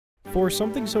For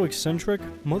something so eccentric,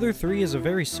 Mother 3 is a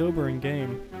very sobering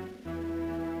game.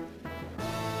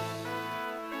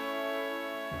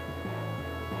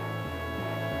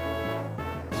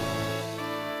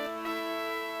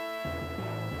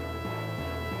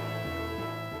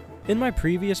 In my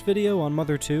previous video on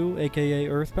Mother 2, aka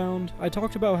Earthbound, I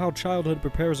talked about how childhood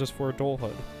prepares us for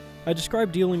adulthood. I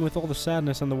described dealing with all the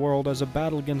sadness in the world as a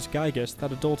battle against Geigus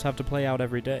that adults have to play out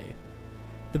every day.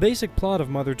 The basic plot of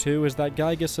Mother 2 is that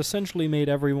Geigus essentially made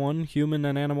everyone, human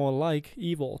and animal alike,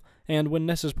 evil, and when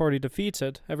Ness's party defeats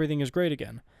it, everything is great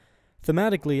again.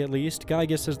 Thematically, at least,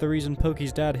 Geigus is the reason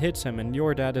Pokey's dad hits him and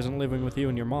your dad isn't living with you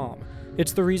and your mom.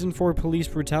 It's the reason for police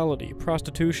brutality,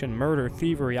 prostitution, murder,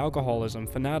 thievery, alcoholism,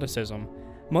 fanaticism.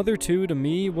 Mother 2, to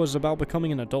me, was about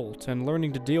becoming an adult and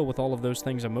learning to deal with all of those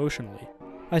things emotionally.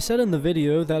 I said in the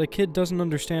video that a kid doesn't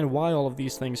understand why all of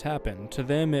these things happen. To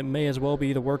them, it may as well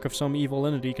be the work of some evil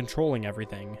entity controlling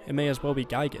everything. It may as well be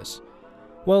Geigus.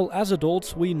 Well, as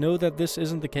adults, we know that this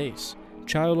isn't the case.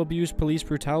 Child abuse, police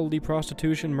brutality,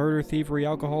 prostitution, murder, thievery,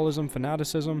 alcoholism,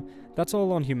 fanaticism, that's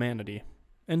all on humanity.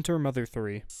 Enter Mother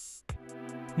 3.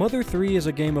 Mother 3 is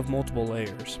a game of multiple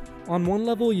layers. On one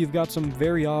level, you've got some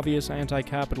very obvious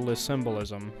anti-capitalist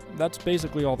symbolism. That's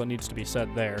basically all that needs to be said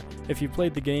there. If you've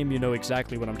played the game, you know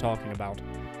exactly what I'm talking about.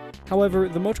 However,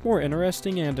 the much more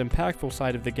interesting and impactful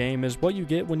side of the game is what you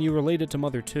get when you relate it to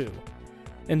Mother 2.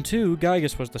 In 2,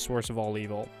 Geigus was the source of all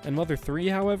evil. In Mother 3,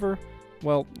 however,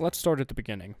 well, let's start at the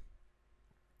beginning.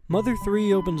 Mother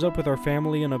 3 opens up with our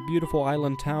family in a beautiful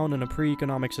island town in a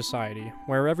pre-economic society,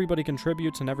 where everybody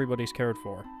contributes and everybody's cared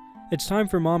for. It's time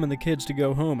for Mom and the kids to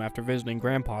go home after visiting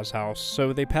Grandpa's house,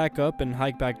 so they pack up and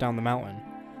hike back down the mountain.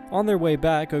 On their way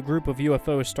back, a group of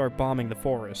UFOs start bombing the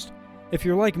forest. If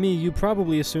you're like me, you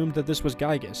probably assumed that this was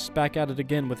Geigus, back at it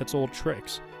again with its old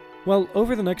tricks. Well,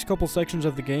 over the next couple sections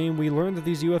of the game, we learn that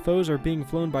these UFOs are being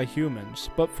flown by humans,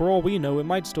 but for all we know, it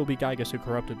might still be Geigus who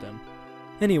corrupted them.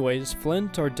 Anyways,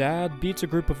 Flint, our dad, beats a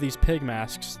group of these pig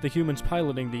masks, the humans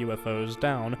piloting the UFOs,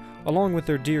 down, along with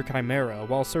their deer Chimera,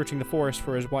 while searching the forest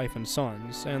for his wife and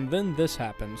sons, and then this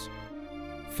happens.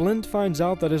 Flint finds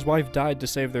out that his wife died to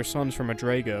save their sons from a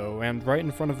Drago, and right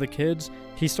in front of the kids,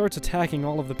 he starts attacking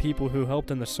all of the people who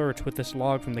helped in the search with this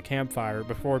log from the campfire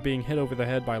before being hit over the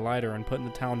head by Lighter and put in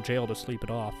the town jail to sleep it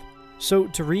off. So,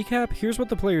 to recap, here's what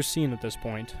the player's seen at this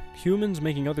point. Humans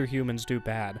making other humans do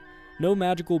bad. No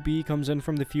magical bee comes in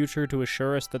from the future to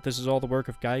assure us that this is all the work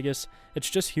of Geigus,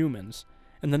 it's just humans.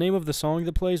 And the name of the song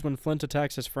that plays when Flint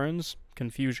attacks his friends?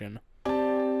 Confusion.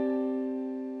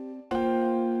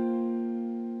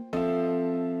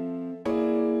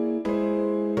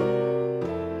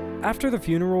 After the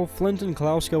funeral, Flint and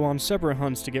Klaus go on separate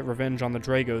hunts to get revenge on the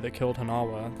Drago that killed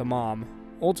Hanawa, the mom.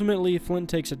 Ultimately, Flint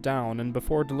takes it down, and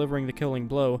before delivering the killing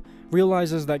blow,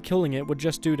 realizes that killing it would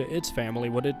just do to its family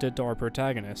what it did to our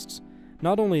protagonists.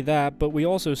 Not only that, but we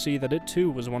also see that it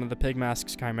too was one of the pig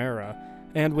masks' Chimera,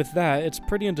 and with that, it's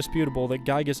pretty indisputable that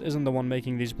Geigus isn't the one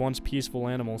making these once peaceful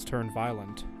animals turn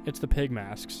violent. It's the pig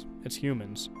masks. It's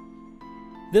humans.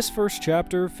 This first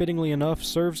chapter, fittingly enough,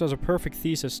 serves as a perfect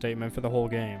thesis statement for the whole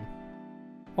game.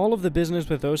 All of the business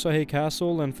with Osahe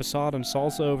Castle and Facade and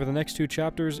Salsa over the next 2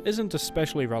 chapters isn't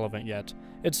especially relevant yet.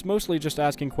 It's mostly just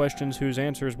asking questions whose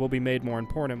answers will be made more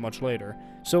important much later,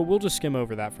 so we'll just skim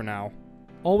over that for now.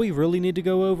 All we really need to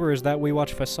go over is that we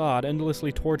watch Facade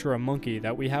endlessly torture a monkey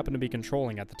that we happen to be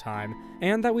controlling at the time,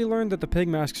 and that we learn that the pig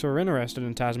masks are interested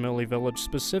in Tazmily Village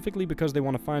specifically because they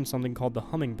want to find something called the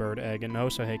Hummingbird Egg in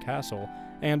Osahe Castle,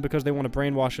 and because they want to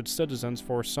brainwash its citizens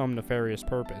for some nefarious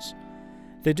purpose.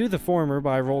 They do the former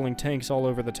by rolling tanks all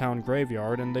over the town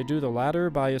graveyard, and they do the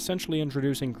latter by essentially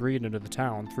introducing greed into the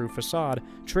town through Facade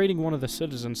trading one of the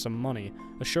citizens some money,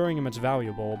 assuring him it's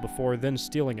valuable, before then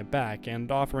stealing it back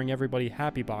and offering everybody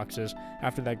happy boxes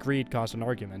after that greed caused an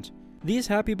argument. These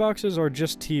happy boxes are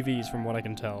just TVs from what I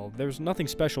can tell. There's nothing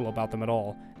special about them at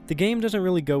all. The game doesn't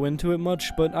really go into it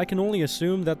much, but I can only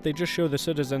assume that they just show the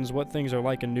citizens what things are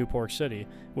like in Newport City,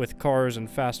 with cars and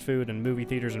fast food and movie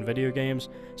theaters and video games,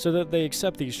 so that they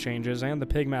accept these changes and the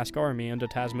Pig Mask Army into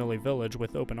Tazmily Village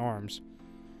with open arms.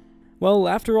 Well,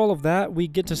 after all of that, we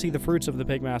get to see the fruits of the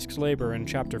Pig Mask's labor in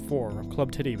Chapter 4,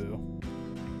 Club Titty Boo.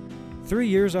 3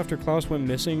 years after Klaus went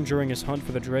missing during his hunt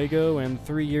for the Drago, and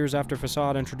 3 years after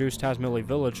Facade introduced Tazmily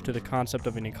Village to the concept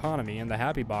of an economy and the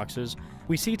happy boxes,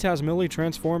 we see Tazmily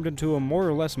transformed into a more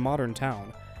or less modern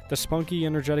town. The spunky,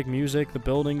 energetic music, the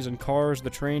buildings and cars, the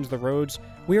trains, the roads,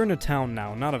 we're in a town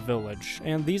now, not a village,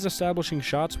 and these establishing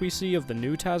shots we see of the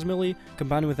new Tazmily,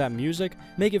 combined with that music,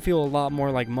 make it feel a lot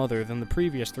more like Mother than the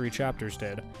previous 3 chapters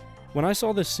did. When I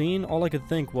saw this scene, all I could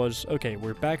think was, okay,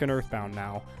 we're back in Earthbound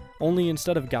now. Only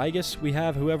instead of Geigus, we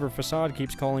have whoever Facade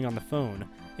keeps calling on the phone,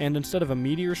 and instead of a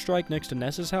meteor strike next to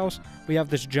Ness's house, we have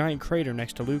this giant crater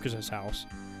next to Lucas's house.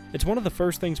 It's one of the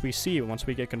first things we see once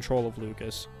we get control of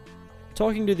Lucas.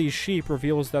 Talking to these sheep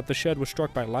reveals that the shed was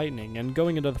struck by lightning, and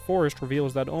going into the forest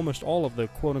reveals that almost all of the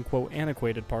quote-unquote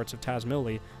antiquated parts of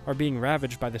Tazmily are being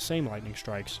ravaged by the same lightning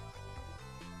strikes.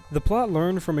 The plot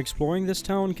learned from exploring this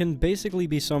town can basically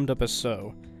be summed up as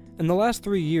so. In the last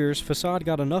 3 years, Facade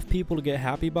got enough people to get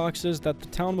happy boxes that the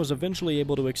town was eventually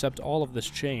able to accept all of this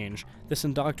change, this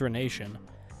indoctrination.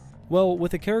 Well,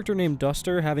 with a character named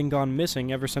Duster having gone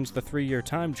missing ever since the 3-year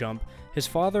time jump, his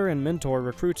father and mentor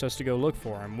recruits us to go look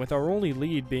for him, with our only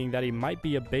lead being that he might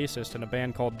be a bassist in a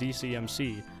band called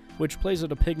DCMC, which plays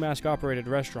at a Pigmask-operated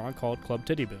restaurant called Club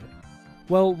Titiboo.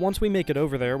 Well, once we make it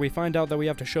over there, we find out that we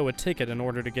have to show a ticket in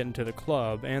order to get into the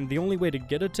club, and the only way to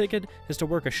get a ticket is to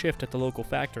work a shift at the local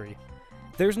factory.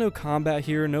 There's no combat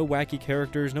here, no wacky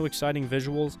characters, no exciting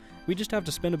visuals. We just have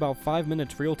to spend about 5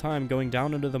 minutes real time going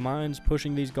down into the mines,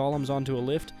 pushing these golems onto a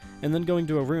lift, and then going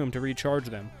to a room to recharge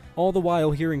them, all the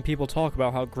while hearing people talk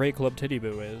about how great Club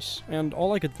Titiboo is, and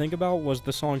all I could think about was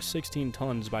the song 16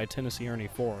 Tons by Tennessee Ernie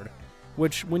Ford.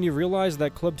 Which, when you realize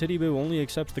that Club Titiboo only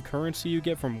accepts the currency you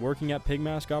get from working at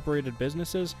Pigmask-operated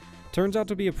businesses, turns out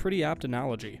to be a pretty apt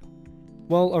analogy.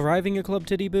 While arriving at Club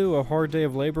Titiboo, a hard day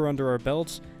of labor under our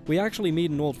belts, we actually meet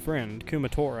an old friend,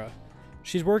 Kumatora.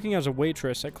 She's working as a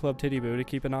waitress at Club Titiboo to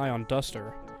keep an eye on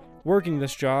Duster. Working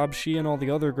this job, she and all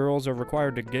the other girls are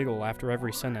required to giggle after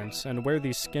every sentence and wear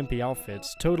these skimpy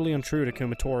outfits, totally untrue to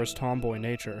Kumatora's tomboy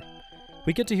nature.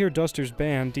 We get to hear Duster's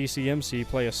band, DCMC,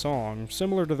 play a song,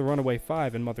 similar to the Runaway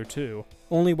 5 in Mother 2.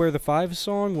 Only where the 5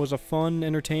 song was a fun,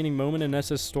 entertaining moment in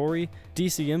Ness's story,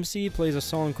 DCMC plays a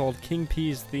song called King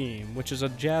P's Theme, which is a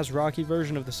jazz-rocky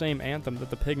version of the same anthem that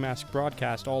the Pigmask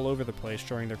broadcast all over the place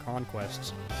during their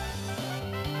conquests.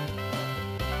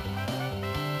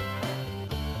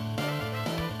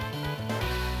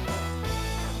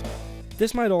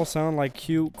 This might all sound like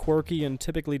cute, quirky, and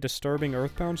typically disturbing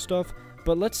Earthbound stuff,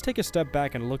 but let's take a step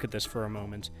back and look at this for a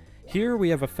moment. Here we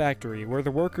have a factory where the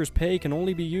workers' pay can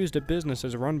only be used at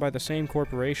businesses run by the same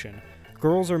corporation.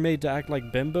 Girls are made to act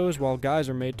like bimbos while guys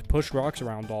are made to push rocks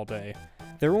around all day.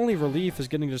 Their only relief is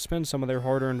getting to spend some of their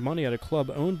hard-earned money at a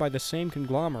club owned by the same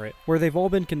conglomerate, where they've all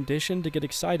been conditioned to get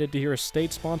excited to hear a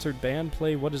state-sponsored band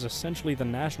play what is essentially the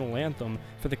national anthem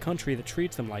for the country that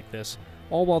treats them like this,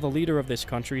 all while the leader of this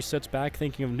country sits back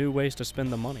thinking of new ways to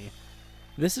spend the money.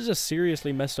 This is a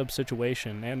seriously messed up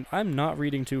situation, and I'm not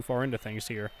reading too far into things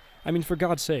here. I mean, for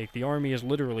God's sake, the army is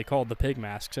literally called the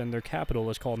Pigmasks, and their capital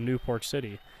is called New Pork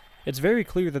City. It's very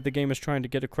clear that the game is trying to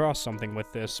get across something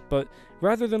with this, but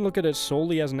rather than look at it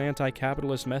solely as an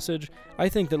anti-capitalist message, I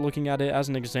think that looking at it as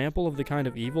an example of the kind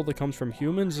of evil that comes from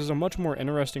humans is a much more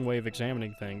interesting way of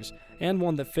examining things, and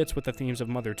one that fits with the themes of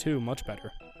Mother 2 much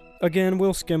better. Again,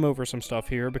 we'll skim over some stuff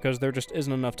here because there just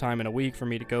isn't enough time in a week for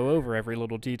me to go over every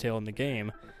little detail in the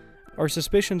game. Our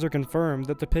suspicions are confirmed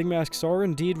that the Pigmasks are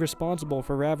indeed responsible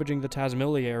for ravaging the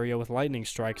Tazmily area with lightning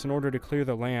strikes in order to clear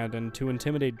the land and to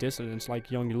intimidate dissidents like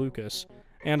young Lucas.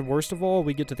 And worst of all,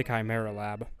 we get to the Chimera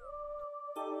Lab.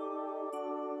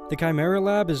 The Chimera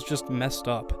Lab is just messed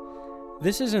up.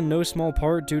 This is in no small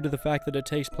part due to the fact that it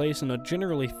takes place in a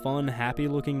generally fun,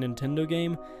 happy-looking Nintendo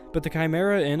game, but the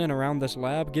Chimera in and around this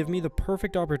lab give me the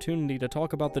perfect opportunity to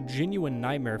talk about the genuine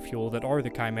nightmare fuel that are the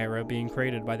Chimera being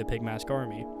created by the Pigmask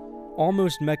army.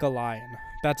 Almost Mecha Lion,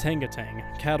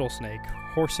 Batangatang, Cattlesnake,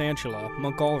 Horsantula,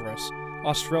 Monkalrus,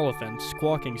 Austrelephant,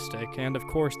 Squawking Stick, and of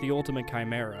course the ultimate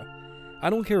Chimera.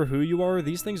 I don't care who you are,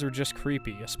 these things are just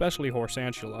creepy, especially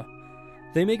Horsantula.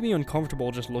 They make me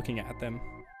uncomfortable just looking at them.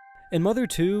 In Mother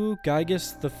 2,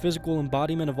 Geigus, the physical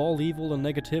embodiment of all evil and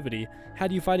negativity,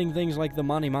 had you fighting things like the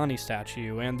Mani Mani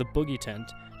statue and the Boogie Tent,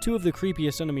 two of the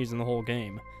creepiest enemies in the whole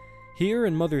game. Here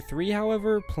in Mother 3,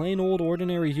 however, plain old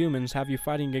ordinary humans have you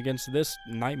fighting against this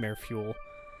nightmare fuel.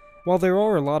 While there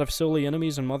are a lot of silly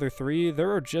enemies in Mother 3,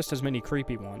 there are just as many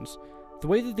creepy ones. The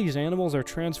way that these animals are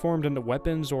transformed into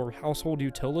weapons or household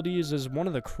utilities is one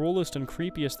of the cruelest and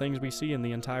creepiest things we see in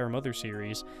the entire Mother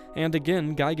series, and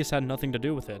again, Geigus had nothing to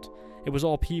do with it. It was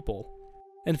all people.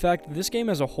 In fact, this game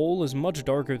as a whole is much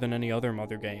darker than any other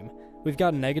Mother game. We've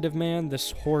got Negative Man, this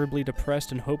horribly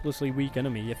depressed and hopelessly weak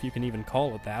enemy, if you can even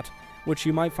call it that, which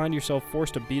you might find yourself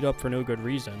forced to beat up for no good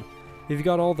reason. You've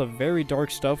got all the very dark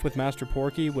stuff with Master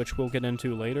Porky, which we'll get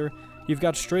into later. You've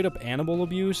got straight up animal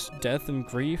abuse, death, and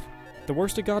grief. The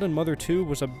worst it got in Mother 2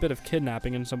 was a bit of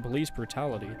kidnapping and some police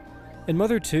brutality. In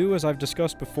Mother 2, as I've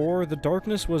discussed before, the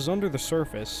darkness was under the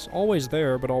surface, always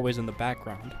there but always in the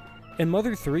background. In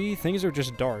Mother 3, things are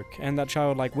just dark, and that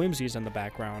childlike whimsy's in the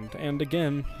background, and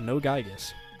again, no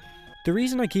Giygas. The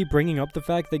reason I keep bringing up the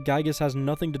fact that Giygas has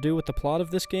nothing to do with the plot of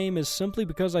this game is simply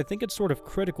because I think it's sort of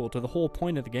critical to the whole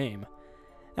point of the game.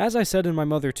 As I said in my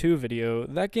Mother 2 video,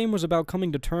 that game was about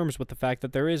coming to terms with the fact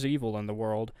that there is evil in the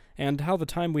world, and how the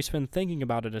time we spend thinking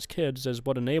about it as kids is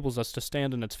what enables us to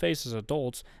stand in its face as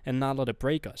adults and not let it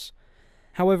break us.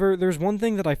 However, there's one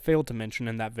thing that I failed to mention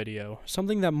in that video,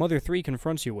 something that Mother 3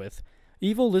 confronts you with.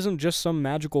 Evil isn't just some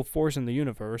magical force in the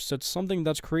universe, it's something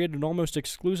that's created almost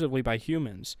exclusively by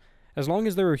humans. As long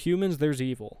as there are humans, there's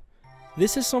evil.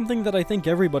 This is something that I think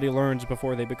everybody learns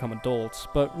before they become adults,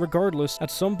 but regardless, at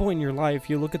some point in your life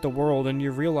you look at the world and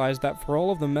you realize that for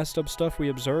all of the messed up stuff we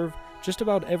observe, just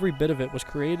about every bit of it was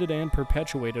created and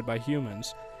perpetuated by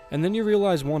humans. And then you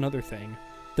realize one other thing.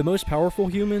 The most powerful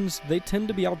humans, they tend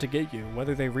to be out to get you,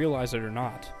 whether they realize it or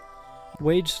not.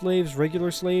 Wage slaves, regular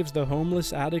slaves, the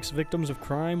homeless, addicts, victims of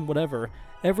crime, whatever,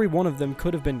 every one of them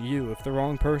could have been you if the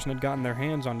wrong person had gotten their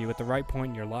hands on you at the right point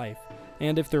in your life.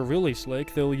 And if they're really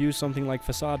slick, they'll use something like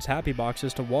Facade's happy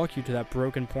boxes to walk you to that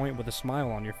broken point with a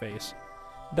smile on your face.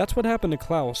 That's what happened to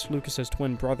Klaus, Lucas's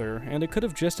twin brother, and it could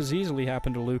have just as easily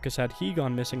happened to Lucas had he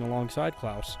gone missing alongside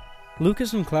Klaus.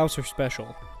 Lucas and Klaus are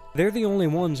special. They're the only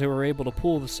ones who are able to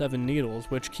pull the 7 needles,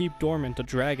 which keep dormant a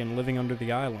dragon living under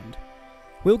the island.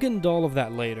 We'll get into all of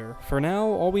that later. For now,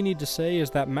 all we need to say is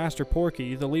that Master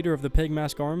Porky, the leader of the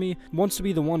Pigmask army, wants to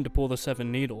be the one to pull the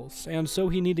 7 needles, and so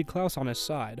he needed Klaus on his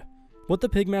side. What the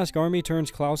Pigmask army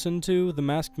turns Klaus into, the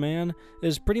Masked Man,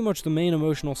 is pretty much the main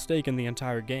emotional stake in the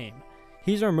entire game.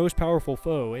 He's our most powerful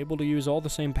foe, able to use all the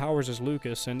same powers as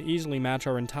Lucas and easily match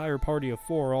our entire party of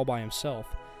 4 all by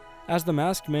himself. As the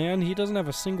Masked Man, he doesn't have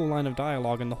a single line of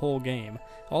dialogue in the whole game.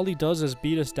 All he does is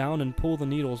beat us down and pull the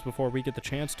needles before we get the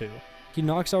chance to. He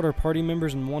knocks out our party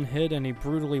members in one hit and he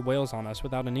brutally wails on us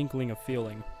without an inkling of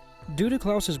feeling. Due to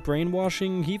Klaus's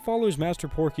brainwashing, he follows Master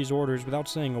Porky's orders without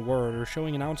saying a word or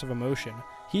showing an ounce of emotion.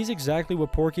 He's exactly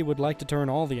what Porky would like to turn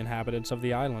all the inhabitants of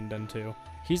the island into.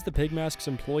 He's the Pigmask's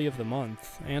Employee of the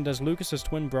Month, and as Lucas's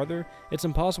twin brother, it's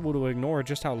impossible to ignore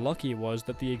just how lucky he was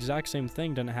that the exact same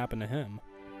thing didn't happen to him.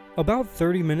 About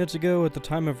 30 minutes ago at the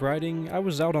time of writing, I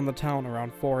was out on the town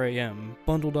around 4 AM,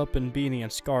 bundled up in beanie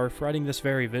and scarf, writing this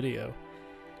very video.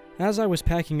 As I was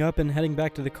packing up and heading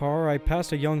back to the car, I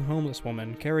passed a young homeless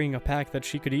woman carrying a pack that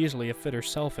she could easily have fit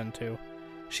herself into.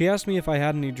 She asked me if I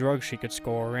had any drugs she could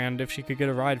score, and if she could get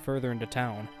a ride further into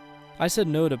town. I said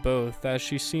no to both, as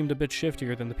she seemed a bit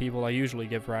shiftier than the people I usually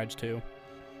give rides to.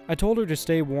 I told her to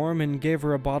stay warm and gave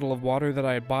her a bottle of water that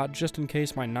I had bought just in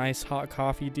case my nice hot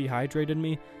coffee dehydrated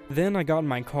me. Then I got in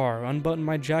my car, unbuttoned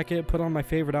my jacket, put on my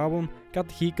favorite album, got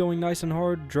the heat going nice and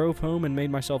hard, drove home and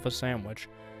made myself a sandwich.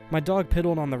 My dog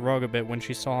piddled on the rug a bit when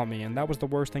she saw me, and that was the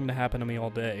worst thing to happen to me all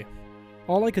day.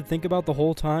 All I could think about the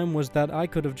whole time was that I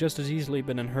could have just as easily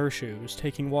been in her shoes,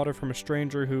 taking water from a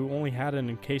stranger who only had it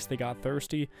in case they got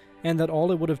thirsty, and that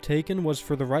all it would have taken was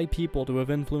for the right people to have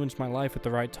influenced my life at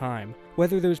the right time.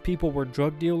 Whether those people were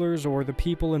drug dealers or the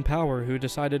people in power who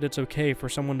decided it's okay for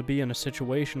someone to be in a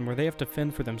situation where they have to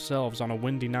fend for themselves on a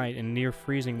windy night in near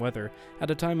freezing weather,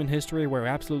 at a time in history where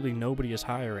absolutely nobody is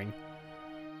hiring.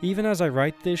 Even as I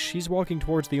write this, she's walking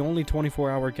towards the only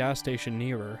 24-hour gas station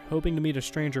near her, hoping to meet a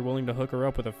stranger willing to hook her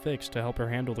up with a fix to help her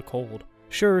handle the cold.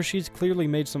 Sure, she's clearly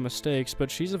made some mistakes, but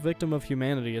she's a victim of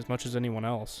humanity as much as anyone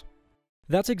else.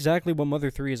 That's exactly what Mother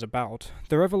 3 is about,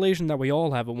 the revelation that we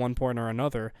all have at one point or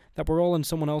another, that we're all in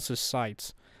someone else's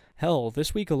sights. Hell,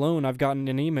 this week alone I've gotten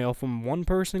an email from one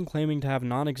person claiming to have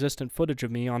non-existent footage of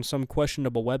me on some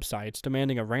questionable websites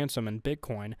demanding a ransom in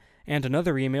Bitcoin, and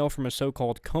another email from a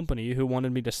so-called company who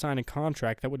wanted me to sign a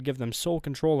contract that would give them sole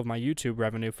control of my YouTube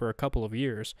revenue for a couple of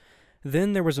years.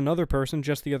 Then there was another person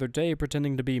just the other day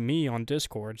pretending to be me on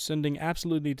Discord, sending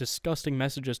absolutely disgusting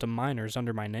messages to minors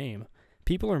under my name.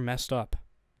 People are messed up.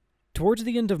 Towards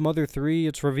the end of Mother 3,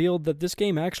 it's revealed that this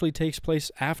game actually takes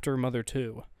place after Mother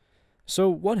 2. So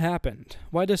what happened?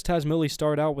 Why does Tazmily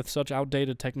start out with such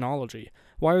outdated technology?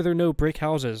 Why are there no brick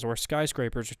houses or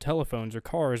skyscrapers or telephones or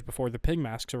cars before the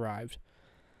Pigmasks arrived?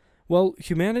 Well,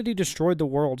 humanity destroyed the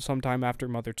world sometime after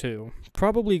Mother 2.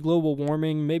 Probably global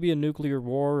warming, maybe a nuclear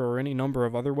war, or any number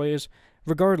of other ways.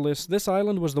 Regardless, this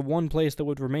island was the one place that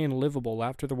would remain livable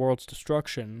after the world's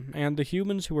destruction, and the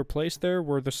humans who were placed there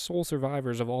were the sole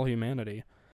survivors of all humanity.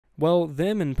 Well,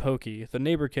 them and Pokey, the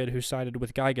neighbor kid who sided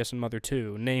with Giygas in Mother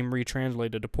 2, name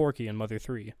retranslated to Porky in Mother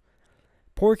 3.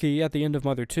 Porky, at the end of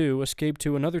Mother 2, escaped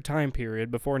to another time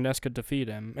period before Ness could defeat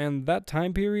him, and that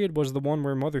time period was the one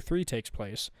where Mother 3 takes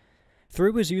place.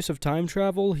 Through his use of time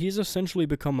travel, he's essentially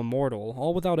become immortal,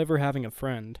 all without ever having a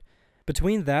friend.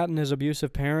 Between that and his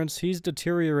abusive parents, he's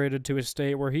deteriorated to a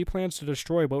state where he plans to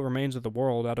destroy what remains of the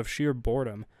world out of sheer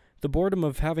boredom. The boredom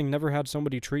of having never had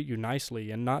somebody treat you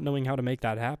nicely and not knowing how to make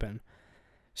that happen.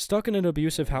 Stuck in an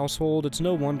abusive household, it's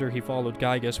no wonder he followed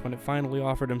Giygas when it finally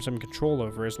offered him some control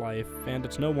over his life, and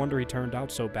it's no wonder he turned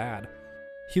out so bad.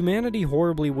 Humanity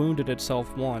horribly wounded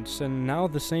itself once, and now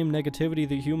the same negativity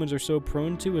that humans are so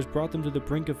prone to has brought them to the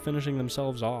brink of finishing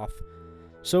themselves off.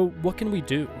 So, what can we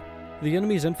do? The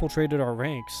enemy's infiltrated our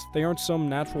ranks. They aren't some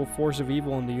natural force of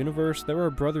evil in the universe, they're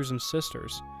our brothers and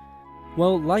sisters.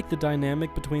 Well, like the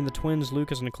dynamic between the twins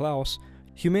Lucas and Klaus,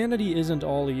 humanity isn't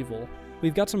all evil.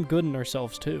 We've got some good in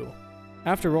ourselves too.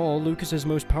 After all, Lucas's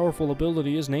most powerful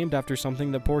ability is named after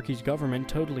something that Porky's government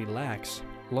totally lacks: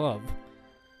 love.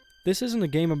 This isn't a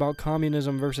game about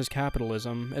communism versus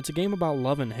capitalism, it's a game about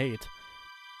love and hate.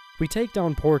 We take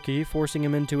down Porky, forcing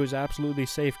him into his absolutely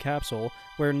safe capsule,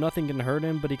 where nothing can hurt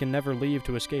him but he can never leave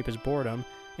to escape his boredom,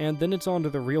 and then it's on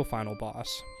to the real final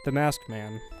boss, the Masked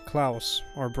Man, Klaus,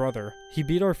 our brother. He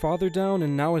beat our father down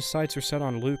and now his sights are set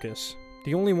on Lucas,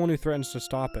 the only one who threatens to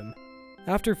stop him.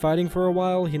 After fighting for a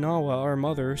while, Hinawa, our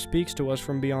mother, speaks to us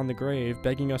from beyond the grave,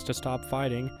 begging us to stop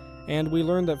fighting, and we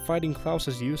learn that fighting Klaus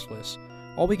is useless.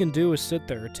 All we can do is sit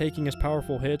there, taking his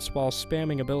powerful hits while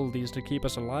spamming abilities to keep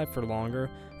us alive for longer,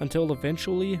 until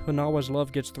eventually Hinawa's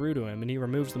love gets through to him and he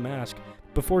removes the mask,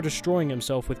 before destroying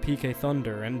himself with PK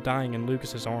Thunder and dying in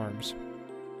Lucas's arms.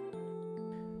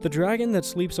 The dragon that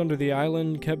sleeps under the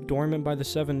island, kept dormant by the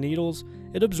 7 needles,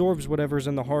 it absorbs whatever's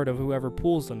in the heart of whoever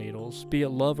pulls the needles, be it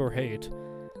love or hate.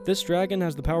 This dragon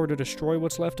has the power to destroy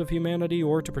what's left of humanity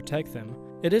or to protect them.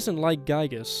 It isn't like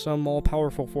Giygas, some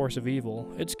all-powerful force of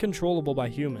evil. It's controllable by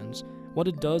humans. What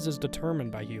it does is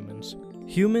determined by humans.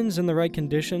 Humans in the right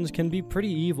conditions can be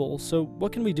pretty evil, so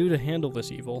what can we do to handle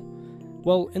this evil?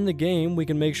 Well, in the game, we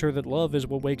can make sure that love is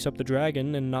what wakes up the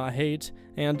dragon and not hate,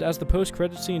 and as the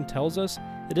post-credit scene tells us,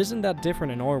 it isn't that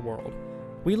different in our world.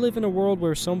 We live in a world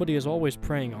where somebody is always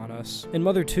preying on us. In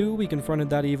Mother 2, we confronted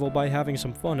that evil by having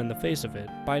some fun in the face of it,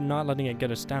 by not letting it get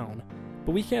us down.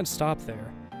 But we can't stop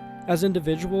there. As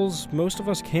individuals, most of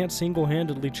us can't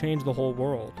single-handedly change the whole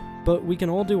world, but we can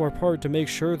all do our part to make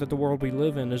sure that the world we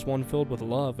live in is one filled with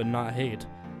love and not hate.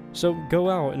 So go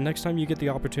out, and next time you get the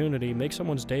opportunity, make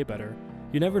someone's day better.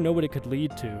 You never know what it could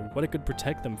lead to, what it could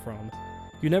protect them from.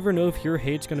 You never know if your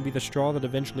hate's going to be the straw that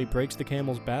eventually breaks the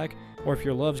camel's back, or if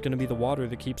your love's going to be the water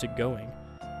that keeps it going.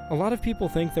 A lot of people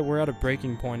think that we're at a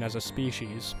breaking point as a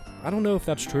species. I don't know if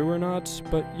that's true or not,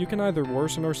 but you can either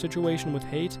worsen our situation with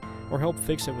hate, or help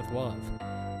fix it with love.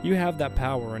 You have that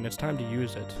power, and it's time to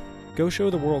use it. Go show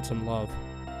the world some love.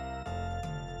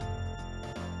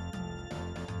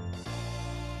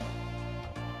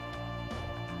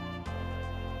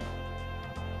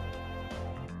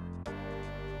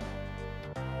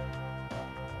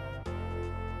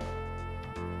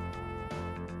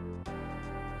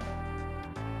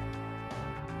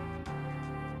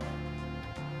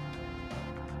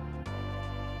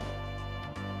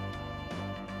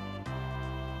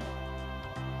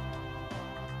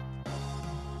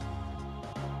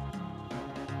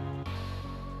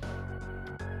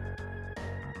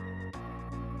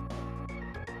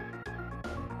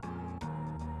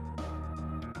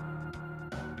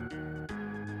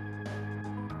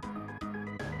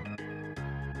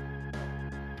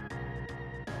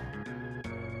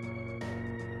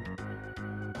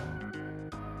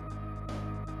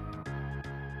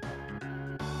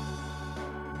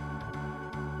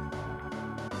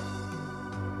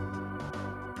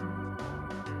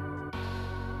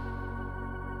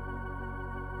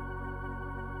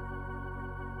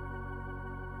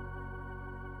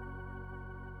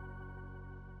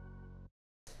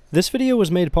 This video was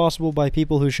made possible by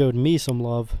people who showed me some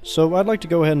love, so I'd like to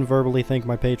go ahead and verbally thank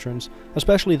my patrons,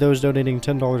 especially those donating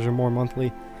 $10 or more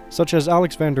monthly, such as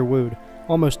Alex Vanderwood,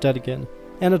 Almost Dead Again,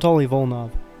 Anatoly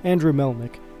Volnov, Andrew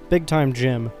Melnick, Big Time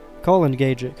Jim, Colin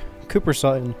Gajic, Cooper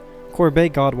Sutton,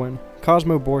 Corbet Godwin,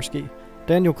 Cosmo Borski,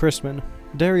 Daniel Christman,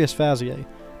 Darius Fazier,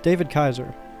 David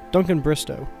Kaiser, Duncan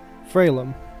Bristow,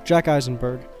 Fralem, Jack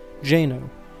Eisenberg, Jano,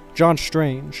 John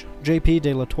Strange, JP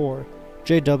De La Torre,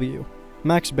 JW,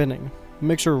 Max Benning,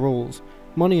 Mixer Rules,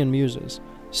 Money and Muses,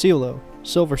 CeeLo,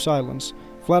 Silver Silence,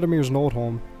 Vladimir's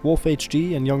Noldholm, Wolf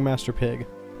HG, and Young Master Pig.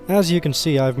 As you can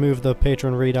see, I've moved the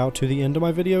patron readout to the end of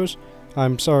my videos.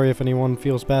 I'm sorry if anyone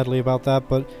feels badly about that,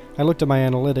 but I looked at my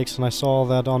analytics and I saw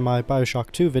that on my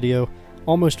Bioshock 2 video,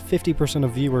 almost 50%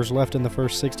 of viewers left in the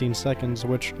first 16 seconds,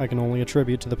 which I can only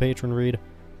attribute to the patron read.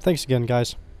 Thanks again,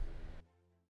 guys.